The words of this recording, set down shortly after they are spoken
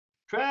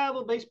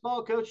Travel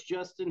baseball coach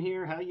Justin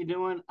here. How you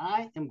doing?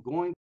 I am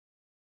going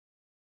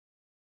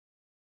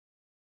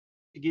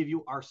to give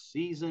you our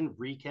season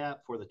recap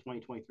for the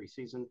 2023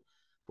 season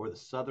for the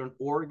Southern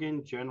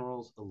Oregon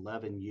Generals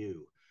 11U.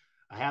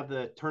 I have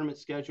the tournament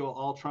schedule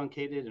all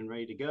truncated and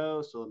ready to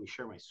go, so let me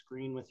share my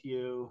screen with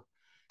you.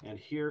 And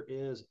here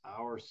is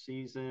our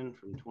season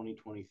from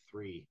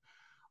 2023.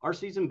 Our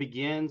season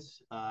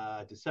begins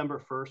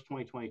December 1st,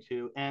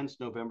 2022, ends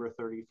November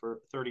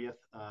 30th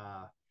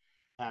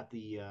at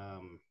the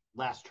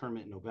last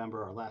tournament in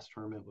November. Our last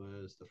tournament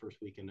was the first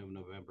weekend of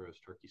November. It was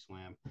Turkey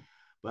Slam.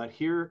 But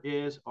here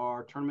is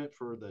our tournament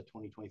for the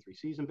 2023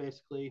 season,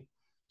 basically.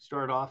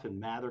 Started off in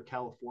Mather,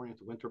 California at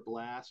the Winter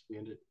Blast.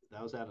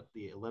 That was at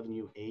the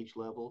 11U age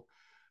level.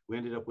 We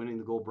ended up winning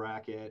the gold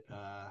bracket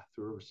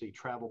through overseas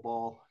travel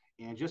ball.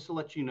 And just to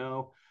let you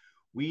know,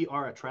 we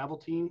are a travel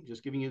team,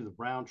 just giving you the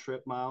round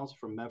trip miles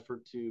from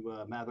Medford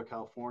to Mather,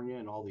 California,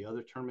 and all the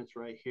other tournaments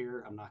right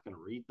here. I'm not going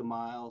to read the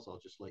miles. I'll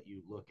just let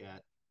you look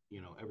at,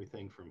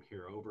 everything from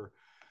here over.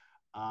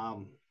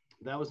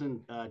 That was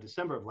in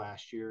December of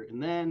last year.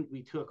 And then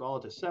we took all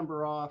of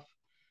December off.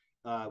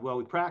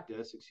 We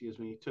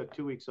took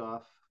 2 weeks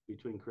off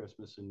between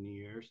Christmas and New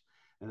Year's.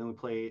 And then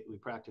we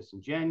practiced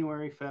in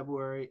January,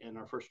 February, and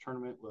our first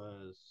tournament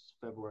was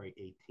February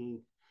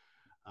 18th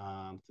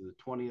to the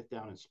 20th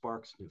down in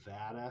Sparks,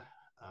 Nevada.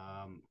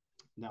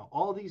 Now,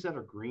 all these that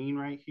are green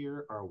right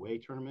here are away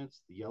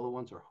tournaments. The yellow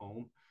ones are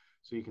home.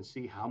 So you can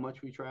see how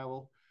much we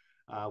travel.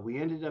 We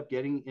ended up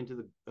getting into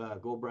the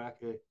gold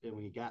bracket, and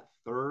we got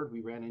third.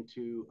 We ran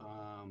into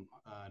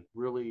a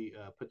really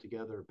put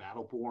together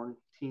Battleborn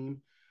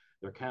team.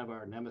 They're kind of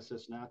our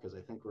nemesis now because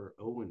I think we're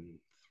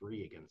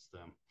 0-3 against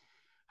them.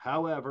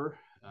 However,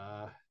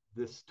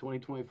 this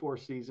 2024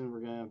 season, we're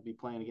going to be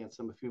playing against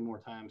them a few more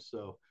times,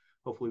 so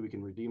hopefully we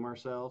can redeem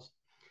ourselves.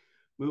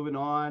 Moving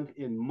on,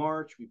 in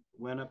March, we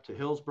went up to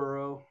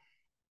Hillsboro,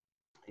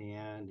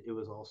 and it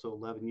was also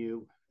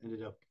 11U.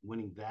 Ended up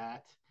winning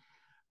that.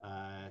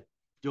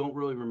 Don't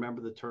really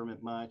remember the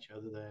tournament much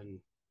other than,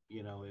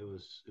 it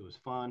was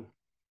fun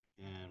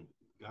and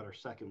got our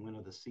second win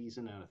of the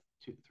season out of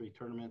 3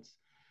 tournaments.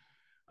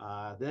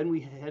 Then we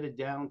headed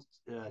down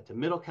to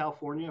Middle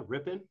California,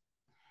 Ripon,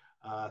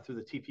 through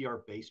the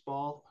TPR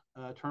baseball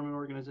tournament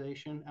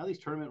organization. Now, these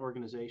tournament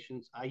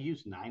organizations, I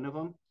use 9 of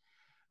them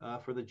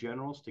for the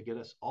Generals to get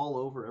us all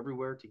over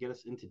everywhere, to get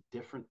us into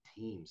different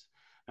teams.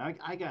 Now,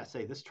 I got to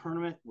say, this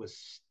tournament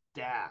was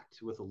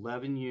stacked with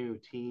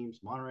 11U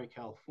teams, Monterey,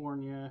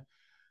 California,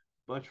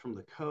 bunch from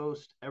the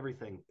coast,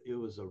 everything. It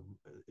was a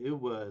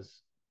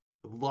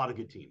lot of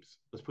good teams.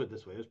 Let's put it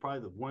this way. It was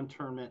probably the one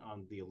tournament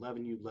on the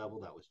 11U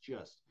level that was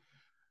just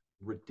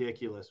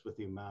ridiculous with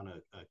the amount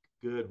of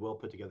good, well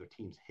put together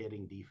teams,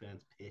 hitting,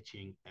 defense,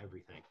 pitching,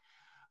 everything.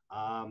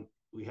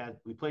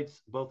 We played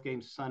both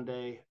games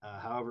Sunday.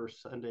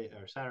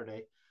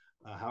 Saturday.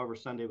 However,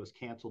 Sunday was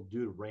canceled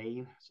due to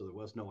rain, so there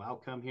was no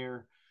outcome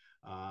here.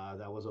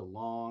 That was a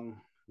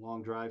long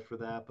drive for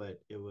that,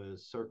 but it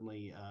was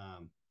certainly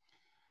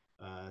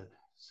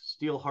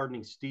steel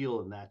hardening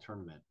steel in that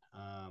tournament.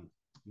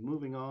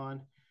 Moving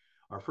on,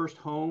 our first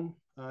home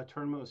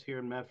tournament was here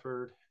in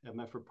Medford at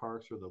Medford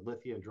Parks, or the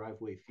Lithia and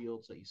Driveway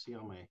fields that you see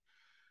on my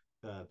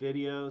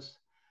videos.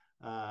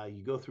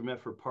 You go through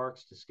Medford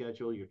Parks to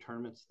schedule your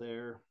tournaments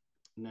there.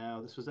 Now,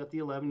 this was at the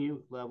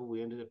 11U level.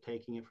 We ended up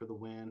taking it for the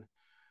win.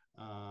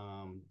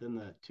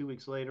 Then 2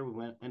 weeks later,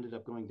 ended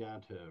up going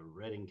down to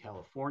Redding,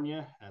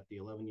 California at the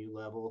 11U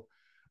level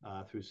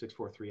through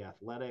 643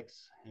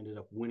 Athletics. Ended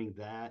up winning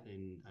that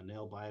in a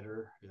nail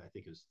biter. I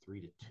think it was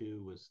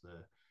 3-2 was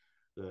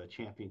the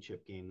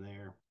championship game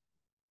there.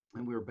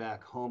 And we were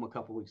back home a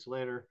couple weeks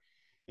later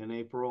in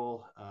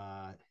April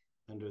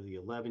under the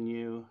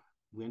 11U.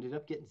 We ended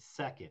up getting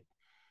second,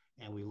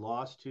 and we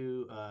lost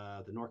to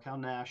the NorCal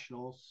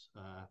Nationals.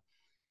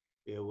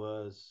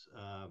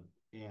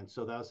 And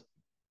so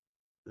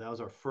that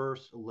was our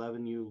first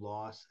 11U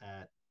loss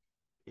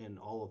in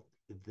all of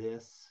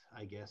this,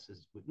 I guess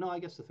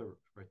the third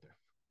right there.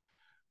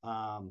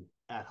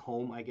 At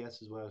home, I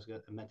guess is what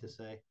I meant to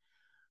say.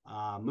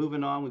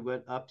 Moving on, we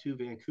went up to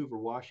Vancouver,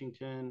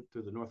 Washington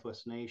through the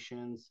Northwest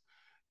Nations.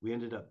 We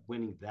ended up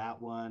winning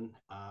that one.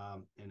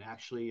 And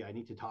actually, I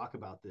need to talk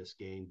about this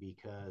game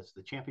because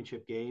the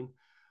championship game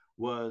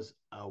was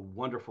a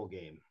wonderful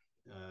game.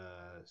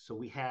 So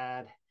we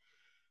had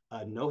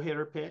a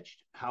no-hitter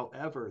pitched.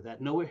 However,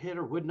 that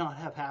no-hitter would not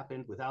have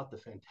happened without the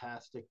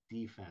fantastic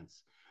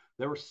defense.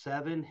 There were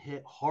 7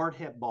 hard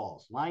hit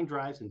balls, line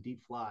drives and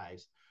deep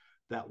flies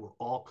that were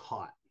all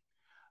caught.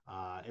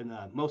 And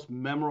the most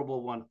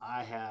memorable one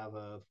I have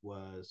of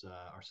was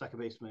our second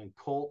baseman,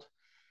 Colt.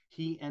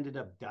 He ended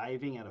up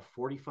diving at a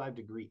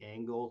 45-degree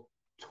angle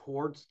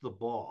towards the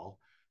ball,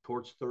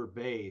 towards third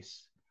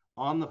base,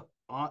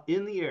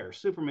 in the air,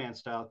 Superman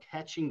style,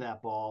 catching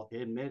that ball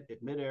in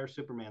midair,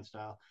 Superman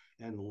style,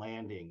 and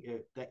landing.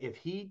 If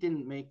he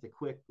didn't make the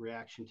quick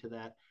reaction to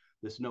that,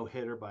 this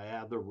no-hitter by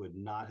Adler would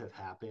not have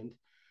happened.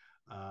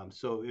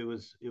 So it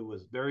was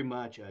very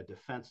much a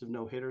defensive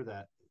no-hitter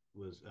that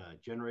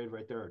generated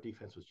right there. Our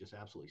defense was just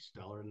absolutely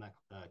stellar in that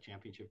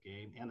championship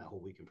game and that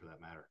whole weekend for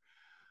that matter.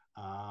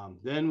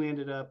 Then we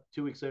ended up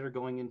 2 weeks later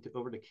going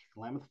over to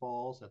Klamath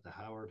Falls at the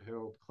Howard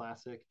Harold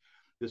Classic.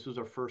 This was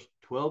our first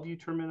 12U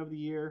tournament of the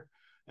year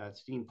at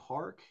Steen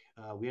Park.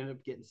 We ended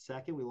up getting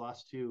second. We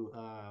lost to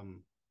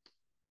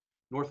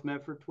North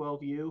Medford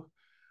 12U.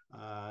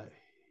 I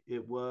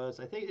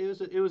think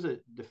it was a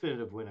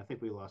definitive win. I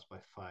think we lost by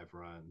 5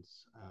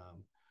 runs,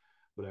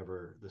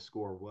 whatever the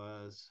score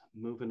was.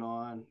 Moving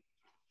on,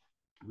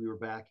 we were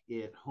back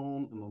at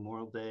home on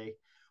Memorial Day.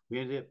 We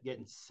ended up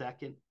getting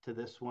second to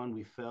this one.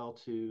 We fell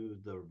to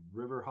the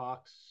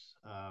Riverhawks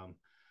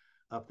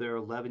up there,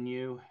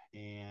 11U,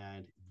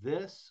 and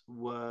this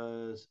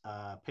was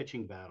a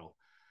pitching battle.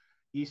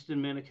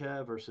 Easton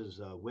Minica versus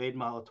Wade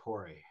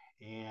Malatore.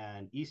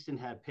 And Easton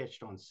had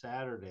pitched on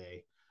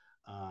Saturday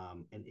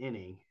an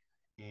inning,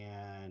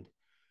 and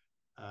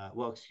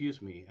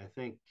excuse me, I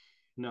think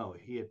no,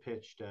 he had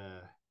pitched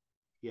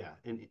no,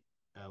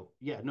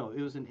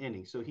 it was an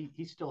inning. So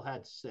he still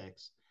had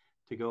 6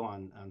 to go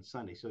on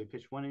Sunday. So he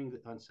pitched 1 inning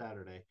on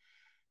Saturday,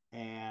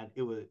 and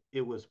it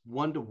was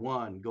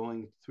 1-1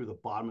 going through the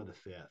bottom of the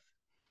 5th.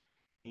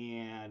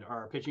 And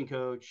our pitching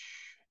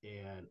coach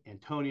and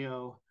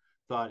Antonio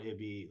thought it'd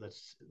be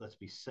let's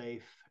be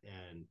safe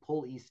and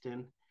pull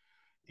Easton,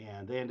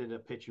 and they ended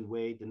up pitching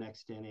Wade the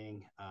next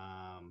inning,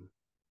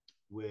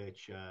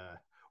 which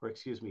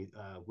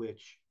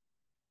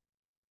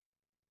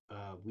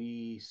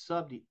we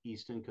subbed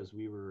Easton because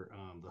we were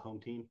the home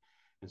team,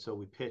 and so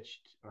we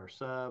pitched our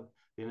sub.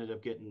 They ended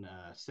up getting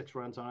 6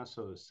 runs on us,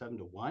 so it was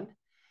 7-1.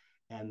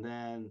 And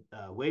then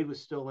Wade was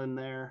still in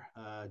there,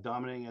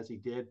 dominating as he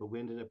did, but we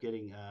ended up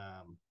getting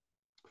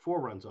 4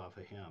 runs off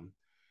of him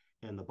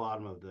in the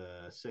bottom of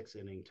the 6th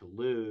inning to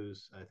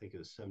lose. I think it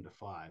was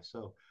 7-5.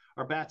 So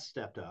our bats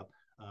stepped up,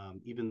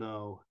 even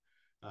though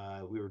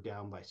we were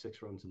down by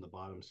 6 runs in the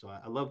bottom. So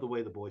I love the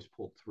way the boys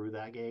pulled through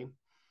that game.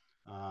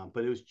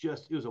 But it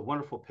was a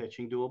wonderful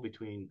pitching duel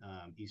between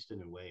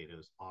Easton and Wade. It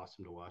was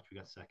awesome to watch. We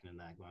got second in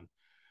that one.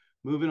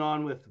 Moving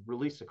on with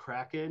Release of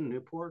Kraken,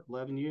 Newport,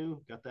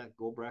 11U, got that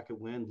gold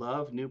bracket win.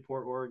 Love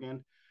Newport,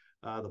 Oregon.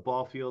 The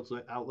ball field's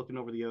out looking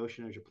over the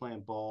ocean as you're playing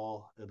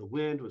ball. The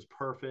wind was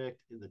perfect.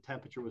 The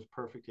temperature was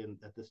perfect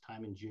at this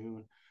time in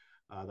June.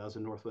 That was a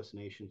Northwest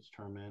Nations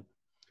tournament.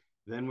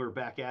 Then we're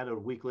back at it a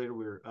week later.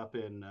 We were up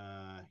in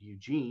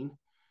Eugene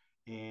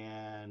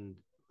and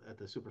at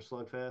the Super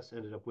Slugfest,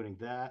 ended up winning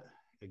that.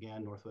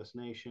 Again, Northwest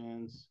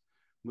Nations.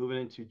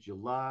 Moving into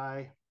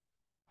July,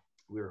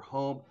 we were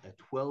home at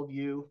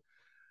 12U.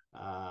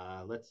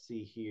 Let's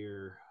see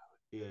here.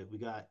 We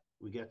got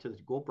to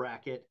the gold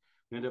bracket.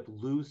 We ended up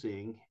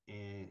losing,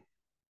 and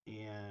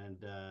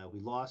we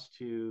lost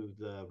to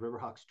the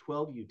Riverhawks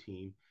 12U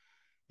team,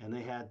 and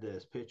they had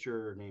this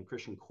pitcher named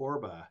Christian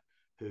Corba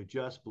who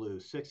just blew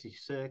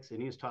 66, and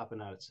he was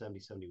topping out at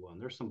 70-71.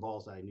 There's some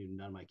balls that I knew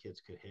none of my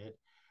kids could hit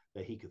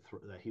that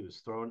he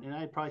was throwing, and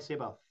I'd probably say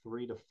about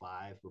 3 to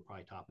 5 were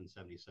probably topping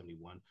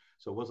 70-71.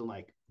 So it wasn't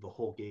like the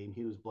whole game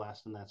he was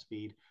blasting that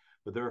speed,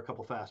 but there were a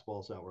couple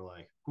fastballs that were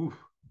like, whew,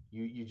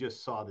 you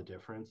just saw the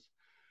difference.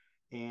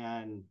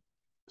 And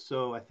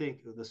so I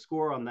think the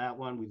score on that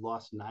one, we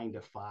lost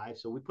 9-5.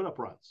 So we put up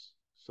runs.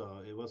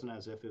 So it wasn't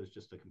as if it was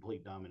just a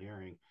complete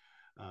domineering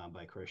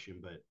by Christian,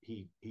 but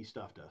he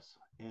stuffed us.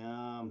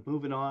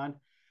 Moving on.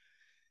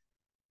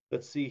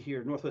 Let's see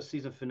here. Northwest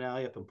season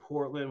finale up in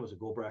Portland was a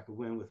gold bracket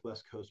win with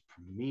West Coast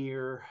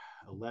Premier,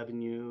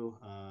 11U.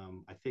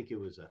 I think it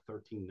was a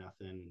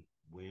 13-0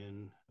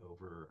 win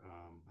over,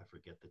 I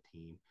forget the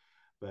team,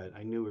 but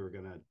I knew we were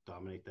going to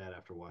dominate that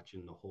after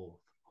watching the whole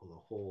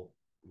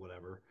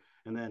whatever.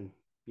 And then,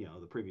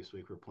 the previous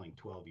week we were playing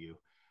 12U,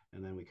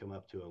 and then we come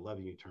up to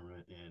 11U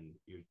tournament, and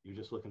you're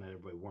just looking at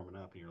everybody warming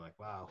up, and you're like,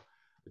 wow,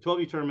 the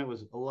 12U tournament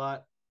was a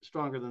lot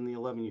stronger than the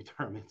 11U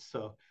tournament.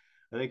 So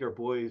I think our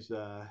boys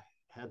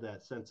had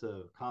that sense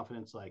of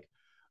confidence, like,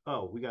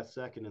 oh, we got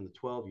second in the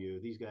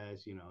 12U, these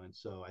guys, and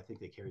so I think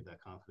they carried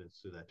that confidence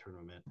through that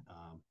tournament.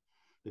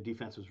 The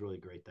defense was really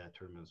great that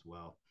tournament as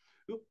well.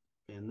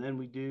 And then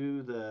we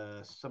do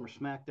the Summer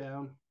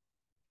Smackdown.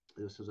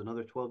 This was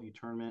another 12U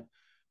tournament,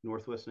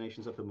 Northwest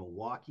Nations up in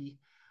Milwaukee.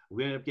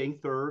 We ended up getting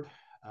third.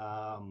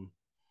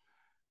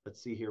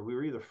 Let's see here. We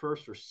were either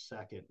first or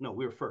second. No,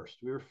 we were first.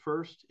 We were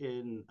first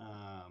in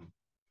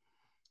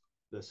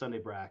the Sunday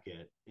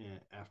bracket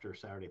after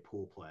Saturday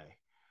pool play.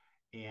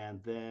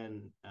 And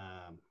then,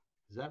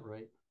 is that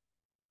right?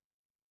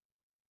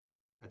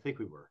 I think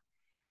we were.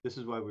 This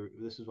is why we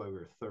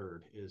were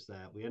third, is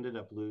that we ended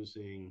up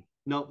losing.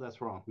 Nope,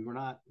 that's wrong. We were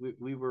not.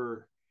 We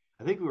were.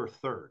 I think we were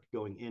third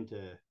going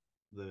into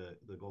the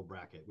gold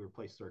bracket. We were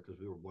placed third because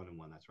we were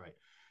 1-1. That's right.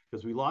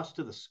 Because we lost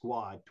to the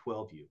squad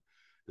 12U.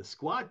 The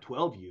squad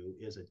 12U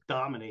is a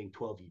dominating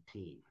 12U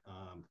team.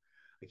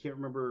 I can't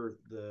remember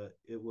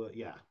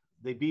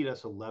they beat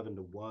us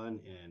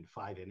 11-1 in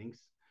 5 innings.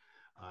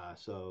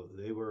 So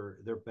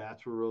their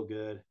bats were real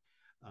good.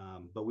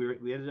 But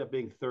we ended up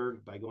being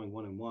third by going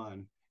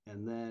 1-1,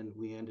 and then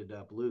we ended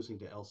up losing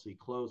to LC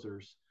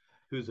Closers,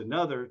 who's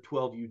another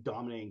 12U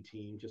dominating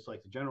team, just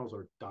like the Generals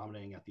are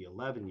dominating at the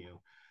 11U.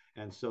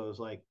 And so it was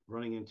like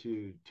running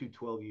into two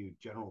 12U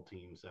general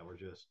teams that were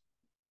just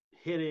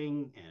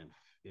hitting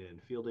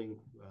and fielding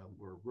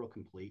were real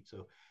complete.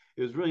 So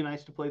it was really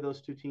nice to play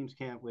those two teams.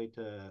 Can't wait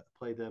to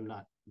play them,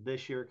 not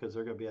this year because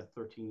they're going to be at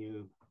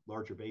 13U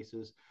larger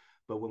bases.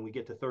 But when we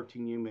get to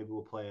 13U, maybe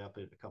we'll play up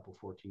at a couple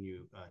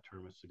 14U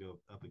tournaments to go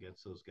up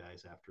against those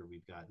guys after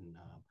we've gotten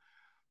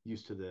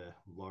used to the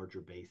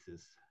larger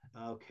bases.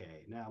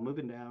 Okay, now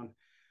moving down.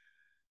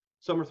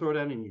 Summer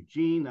Throwdown in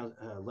Eugene,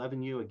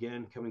 11U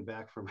again, coming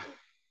back from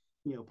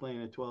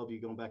playing at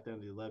 12U, going back down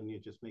to the 11U.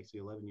 It just makes the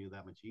 11U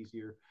that much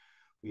easier.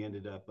 We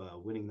ended up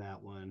winning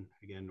that one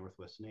again,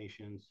 Northwest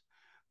Nations.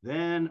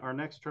 Then our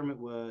next tournament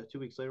was 2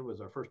 weeks later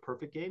was our first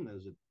perfect game. That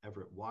was at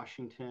Everett,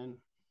 Washington.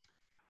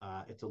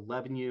 It's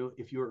 11U.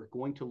 If you're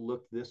going to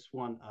look this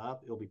one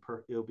up,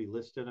 it'll be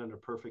listed under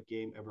perfect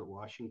game Everett,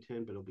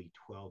 Washington, but it'll be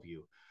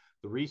 12U.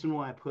 The reason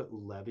why I put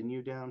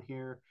 11U down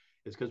here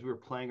is because we were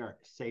playing our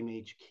same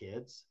age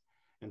kids.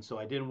 And so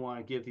I didn't want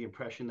to give the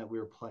impression that we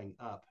were playing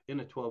up in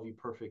a 12U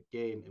perfect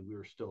game and we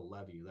were still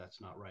 11U. That's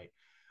not right.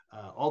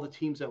 All the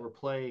teams that were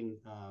playing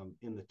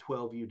in the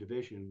 12U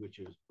division, which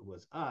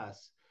was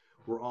us,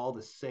 were all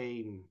the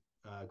same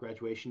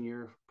graduation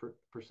year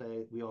per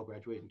se. We all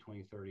graduated in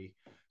 2030.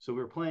 So we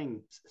were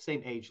playing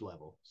same age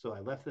level. So I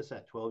left this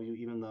at 12U,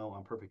 even though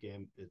on perfect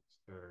game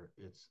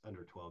it's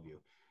under 12U.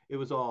 It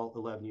was all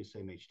 11U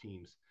same age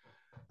teams.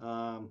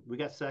 We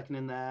got second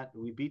in that.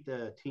 We beat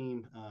the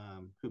team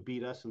who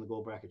beat us in the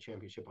Gold Bracket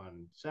Championship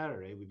on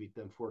Saturday. We beat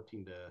them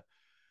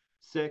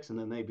 14-6, and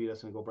then they beat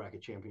us in the Gold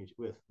Bracket Championship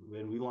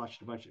when we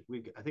launched a bunch of.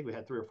 I think we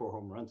had 3 or 4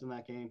 home runs in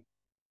that game,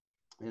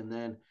 and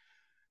then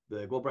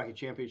the Gold Bracket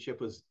Championship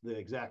was the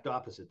exact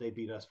opposite. They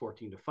beat us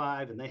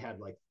 14-5, and they had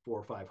like 4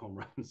 or 5 home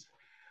runs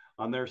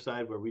on their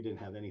side where we didn't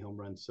have any home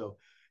runs. So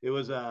it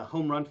was a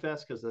home run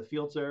fest because the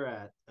fields there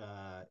at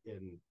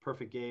in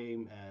perfect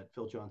game at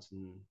Phil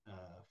Johnson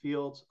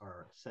Fields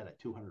are set at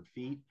 200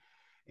 feet.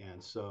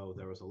 And so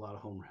there was a lot of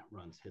home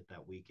runs hit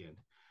that weekend.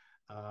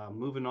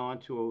 Moving on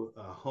to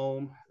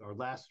home, our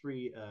last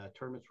 3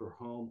 tournaments were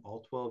home,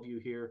 all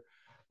 12U here.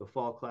 The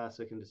Fall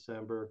Classic in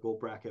December, Gold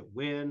Bracket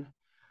win.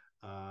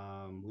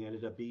 We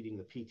ended up beating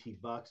the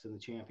PT Bucks in the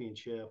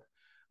championship.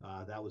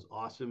 That was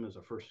awesome. It was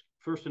our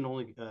first and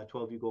only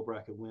 12U Gold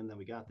Bracket win that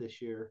we got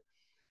this year.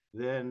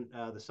 Then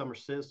the Summer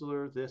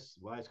Sizzler,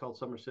 why it's called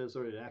Summer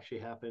Sizzler, it actually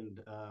happened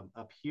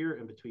up here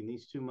in between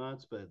these 2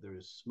 months, but there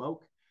was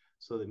smoke,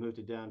 so they moved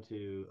it down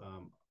to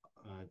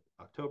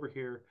October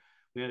here.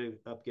 We ended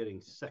up getting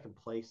second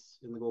place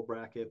in the Gold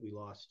Bracket. We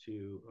lost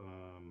to,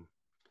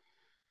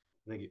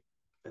 I think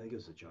it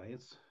was the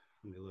Giants.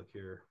 Let me look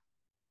here.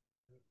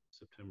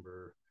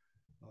 September,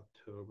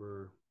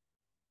 October.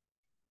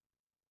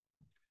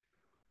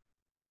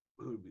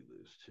 Who did we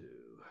lose to?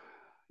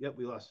 Yep,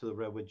 we lost to the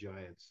Redwood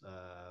Giants,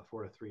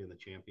 4-3 in the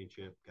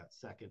championship. Got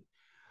second,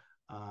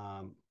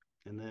 and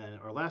then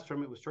our last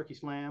tournament was Turkey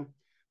Slam.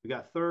 We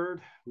got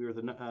third. We were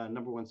the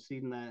number 1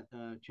 seed in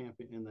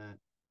that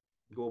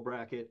Gold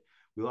Bracket.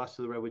 We lost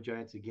to the Redwood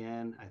Giants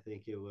again. I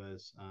think it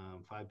was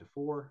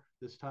 5-4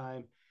 this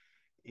time,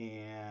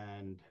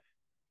 and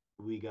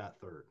we got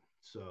third.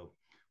 So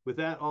with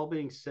that all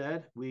being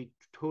said, we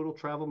total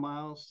travel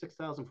miles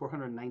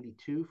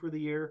 6,492 for the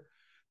year.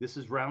 This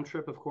is round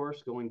trip, of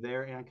course, going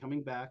there and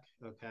coming back.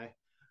 Okay.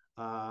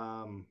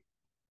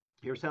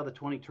 Here's how the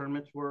 20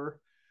 tournaments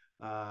were.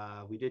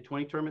 We did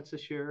 20 tournaments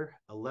this year.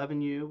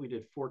 11U, we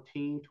did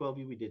 14.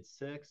 12U, we did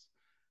 6.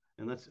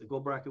 And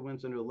Gold Bracket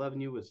wins under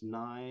 11U was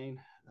 9.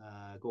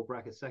 Gold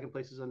Bracket second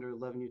places under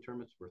 11U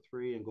tournaments were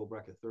 3, and Gold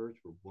Bracket thirds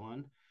were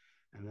 1.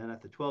 And then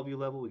at the 12U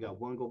level, we got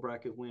 1 Gold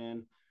Bracket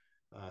win,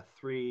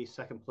 3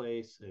 second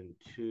place, and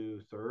 2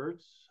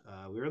 thirds.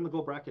 We were in the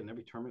Gold Bracket in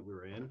every tournament we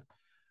were in.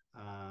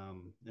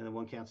 And then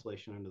 1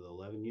 cancellation under the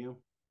 11U.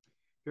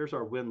 Here's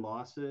our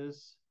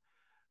win-losses.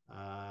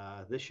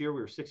 This year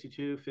we were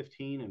 62,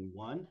 15, and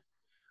 1.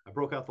 I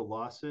broke out the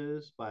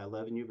losses by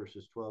 11U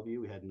versus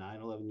 12U. We had 9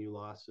 11U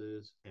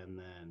losses and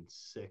then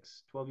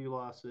 6 12U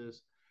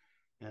losses.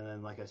 And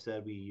then, like I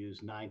said, we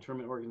used 9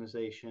 tournament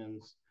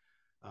organizations.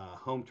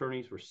 Home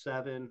tourneys were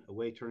 7.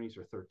 Away tourneys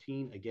are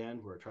 13.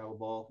 Again, we're a travel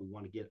ball. We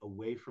want to get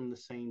away from the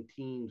same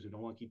teams. We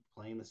don't want to keep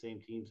playing the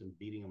same teams and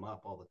beating them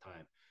up all the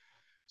time.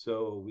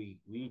 So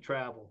we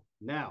travel.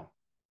 Now,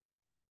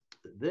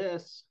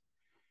 this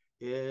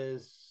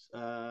is,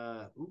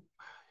 I'll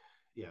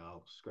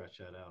scratch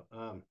that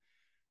out.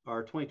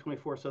 Our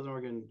 2024 Southern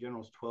Oregon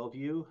Generals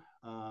 12U,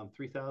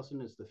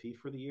 $3,000 is the fee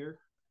for the year.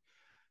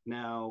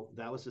 Now,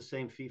 that was the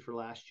same fee for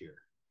last year.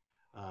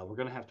 We're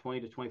going to have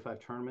 20 to 25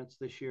 tournaments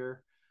this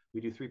year.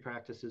 We do 3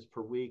 practices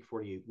per week,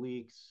 48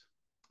 weeks.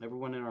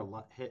 Everyone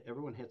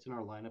hits in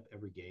our lineup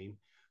every game.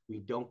 We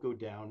don't go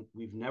down.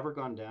 We've never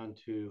gone down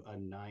to a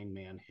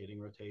 9-man hitting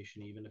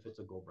rotation, even if it's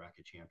a Gold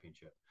Bracket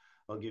Championship.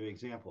 I'll give you an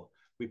example.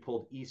 We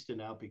pulled Easton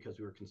out because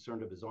we were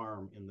concerned of his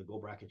arm in the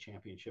Gold Bracket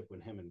Championship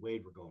when him and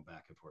Wade were going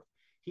back and forth.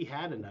 He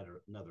had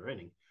another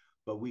inning,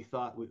 but we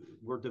thought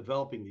we're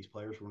developing these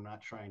players. We're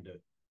not trying to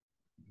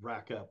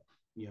rack up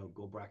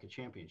gold bracket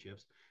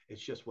championships.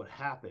 It's just what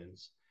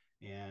happens.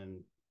 And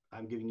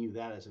I'm giving you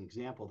that as an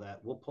example that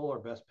we'll pull our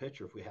best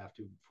pitcher if we have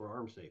to for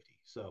arm safety.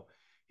 So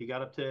he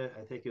got up to,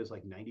 I think it was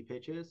like 90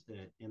 pitches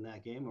in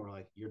that game. And we're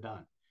like, you're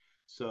done.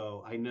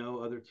 So I know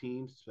other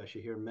teams,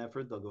 especially here in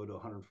Medford, they'll go to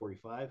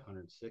 145,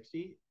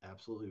 160.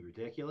 Absolutely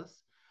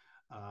ridiculous.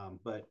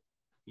 But,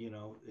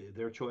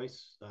 their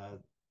choice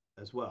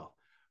as well.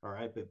 All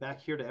right. But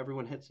back here to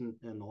everyone hits in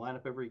the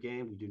lineup every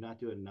game. We do not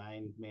do a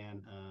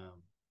 9-man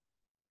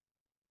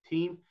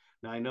team.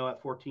 Now I know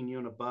at 14U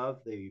and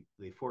above they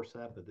force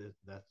that, but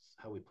that's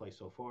how we play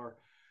so far.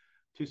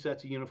 2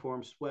 sets of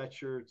uniforms,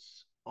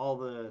 sweatshirts, all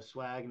the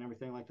swag and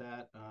everything like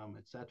that,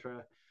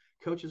 etc.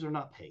 Coaches are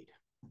not paid.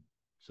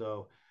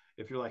 So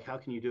if you're like, how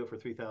can you do it for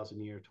 3,000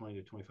 a year, 20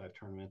 to 25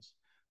 tournaments,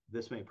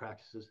 this many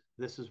practices?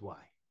 This is why.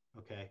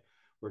 Okay,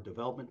 we're a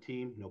development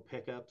team, no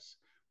pickups.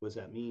 What does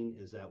that mean?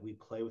 Is that we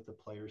play with the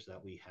players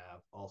that we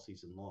have all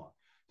season long.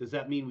 Does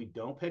that mean we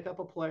don't pick up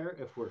a player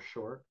if we're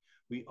short?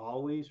 We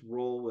always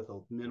roll with a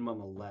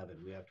minimum 11.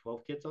 We have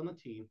 12 kids on the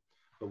team,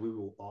 but we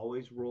will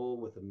always roll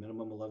with a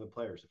minimum 11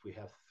 players. If we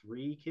have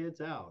 3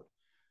 kids out,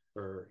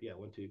 or yeah,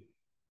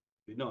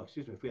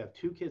 if we have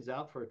 2 kids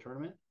out for a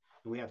tournament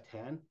and we have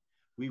 10,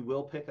 we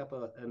will pick up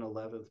an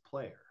 11th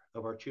player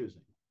of our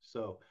choosing.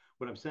 So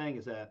what I'm saying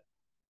is that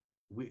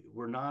we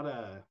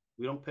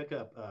don't pick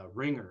up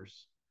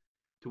ringers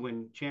to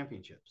win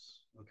championships.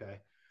 Okay,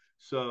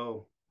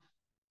 so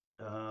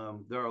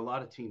there are a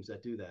lot of teams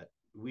that do that.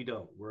 We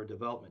don't. We're a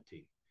development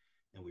team,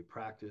 and we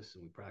practice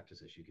and we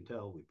practice. As you can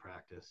tell, we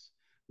practice,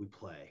 we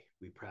play,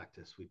 we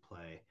practice, we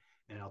play.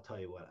 And I'll tell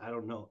you what, I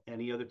don't know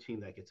any other team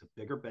that gets a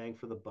bigger bang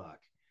for the buck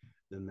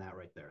than that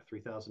right there.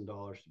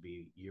 $3,000 to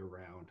be year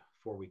round,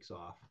 4 weeks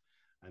off.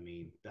 I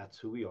mean, that's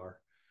who we are.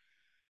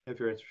 If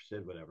you're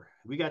interested, whatever.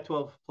 We got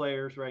 12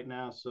 players right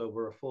now, so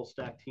we're a full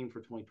stack team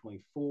for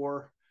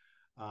 2024.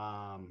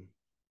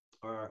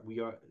 We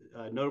are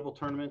notable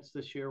tournaments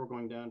this year. We're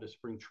going down to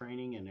spring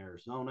training in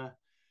Arizona,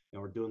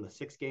 and we're doing the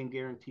 6-game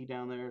guarantee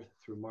down there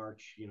through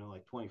March,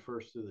 like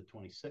 21st through the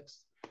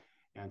 26th.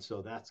 And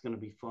so that's going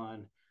to be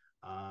fun.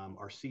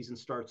 Our season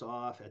starts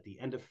off at the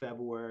end of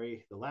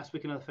February, the last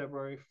weekend of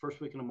February, first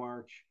weekend of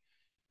March.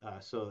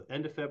 So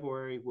end of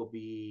February will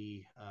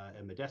be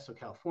in Modesto,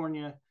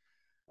 California.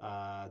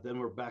 Then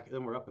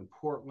we're up in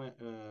Portland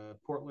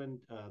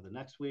the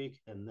next week,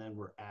 and then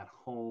we're at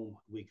home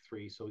week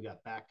 3. So we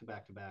got back to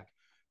back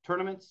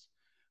tournaments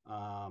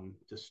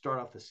to start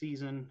off the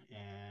season,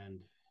 and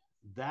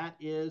that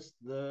is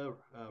the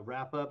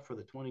wrap up for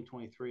the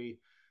 2023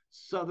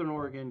 Southern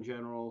Oregon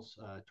Generals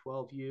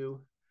 12U.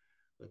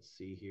 Let's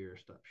see here.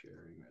 Stop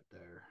sharing right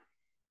there.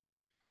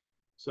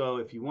 So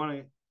if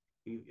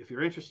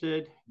you're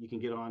interested, you can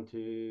get on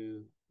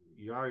to,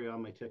 you're already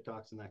on my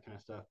TikToks and that kind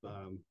of stuff.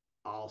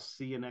 I'll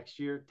see you next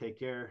year. Take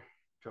care.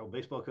 Travel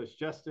Baseball Coach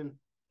Justin.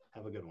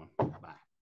 Have a good one. Bye.